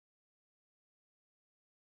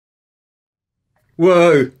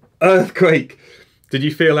Whoa, earthquake. Did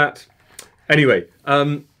you feel that? Anyway,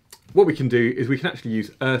 what we can do is we can actually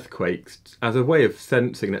use earthquakes as a way of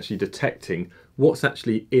sensing and actually detecting what's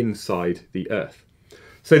actually inside the Earth.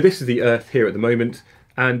 So this is the Earth here at the moment,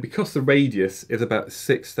 and because the radius is about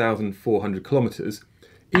 6,400 kilometres,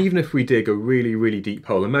 even if we dig a really, really deep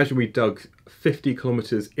hole, imagine we dug 50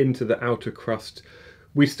 kilometres into the outer crust,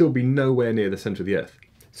 we'd still be nowhere near the centre of the Earth.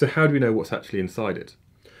 So how do we know what's actually inside it?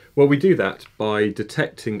 Well, we do that by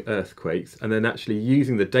detecting earthquakes and then actually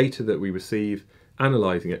using the data that we receive,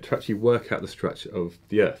 analysing it to actually work out the structure of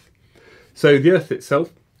the Earth. So the Earth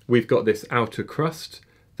itself, we've got this outer crust,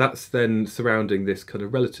 that's then surrounding this kind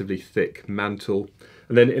of relatively thick mantle.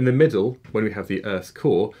 And then in the middle, when we have the Earth's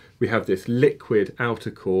core, we have this liquid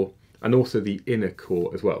outer core and also the inner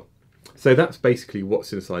core as well. So that's basically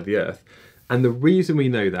what's inside the Earth. And the reason we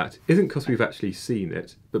know that isn't because we've actually seen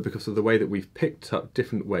it, but because of the way that we've picked up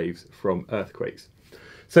different waves from earthquakes.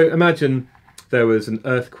 So imagine there was an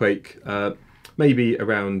earthquake maybe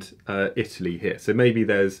around Italy here. So maybe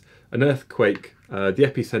there's an earthquake, the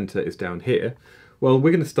epicenter is down here. Well,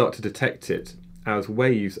 we're going to start to detect it as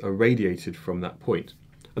waves are radiated from that point.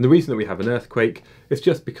 And the reason that we have an earthquake is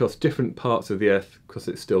just because different parts of the Earth, because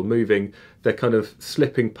it's still moving, they're kind of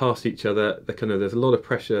slipping past each other. There's a lot of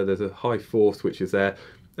pressure, there's a high force which is there,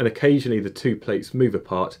 and occasionally the two plates move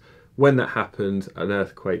apart. When that happens, an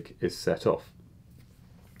earthquake is set off.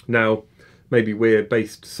 Now, maybe we're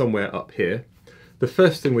based somewhere up here. The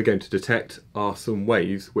first thing we're going to detect are some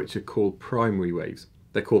waves which are called primary waves.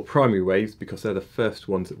 They're called primary waves because they're the first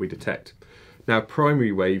ones that we detect. Now,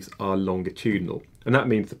 primary waves are longitudinal, and that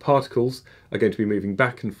means the particles are going to be moving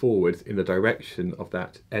back and forwards in the direction of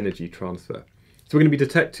that energy transfer. So we're going to be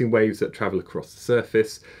detecting waves that travel across the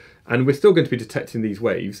surface, and we're still going to be detecting these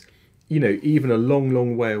waves, you know, even a long,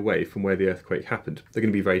 long way away from where the earthquake happened. They're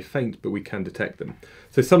going to be very faint, but we can detect them.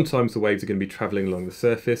 So sometimes the waves are going to be travelling along the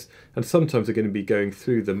surface, and sometimes they're going to be going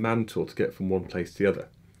through the mantle to get from one place to the other.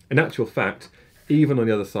 In actual fact, even on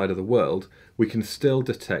the other side of the world, we can still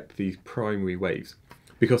detect these primary waves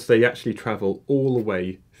because they actually travel all the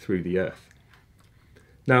way through the Earth.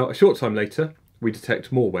 Now, a short time later, we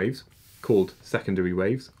detect more waves called secondary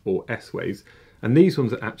waves or S waves, and these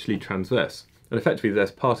ones are actually transverse. And effectively,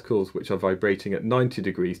 there's particles which are vibrating at 90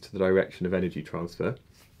 degrees to the direction of energy transfer.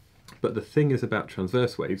 But the thing is about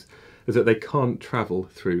transverse waves is that they can't travel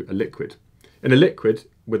through a liquid. In a liquid,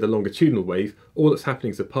 with a longitudinal wave, all that's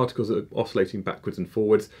happening is the particles are oscillating backwards and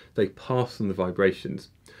forwards, they pass on the vibrations.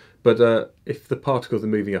 But if the particles are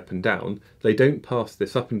moving up and down, they don't pass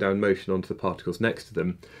this up and down motion onto the particles next to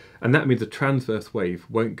them, and that means a transverse wave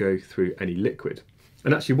won't go through any liquid.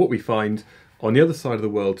 And actually what we find on the other side of the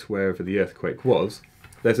world to wherever the earthquake was,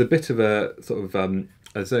 there's a bit of a sort of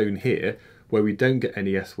a zone here where we don't get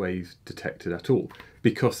any S waves detected at all,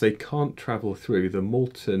 because they can't travel through the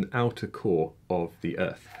molten outer core of the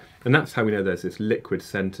Earth. And that's how we know there's this liquid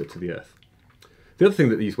centre to the Earth. The other thing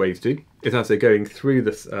that these waves do is as they're going through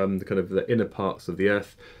this, the inner parts of the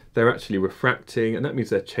Earth, they're actually refracting, and that means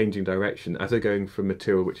they're changing direction as they're going from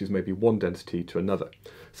material which is maybe one density to another.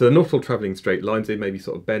 So they're not all travelling straight lines, they maybe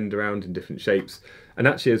sort of bend around in different shapes. And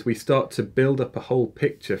actually as we start to build up a whole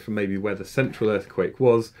picture from maybe where the central earthquake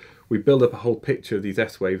was, we build up a whole picture of these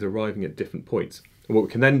S waves arriving at different points. And what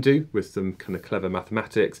we can then do with some kind of clever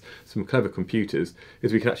mathematics, some clever computers,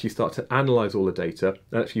 is we can actually start to analyse all the data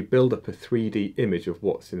and actually build up a 3D image of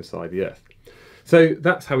what's inside the Earth. So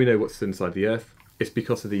that's how we know what's inside the Earth. It's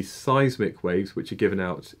because of these seismic waves which are given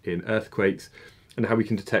out in earthquakes, and how we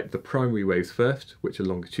can detect the primary waves first, which are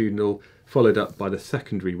longitudinal, followed up by the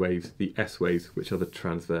secondary waves, the S waves, which are the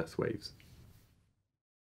transverse waves.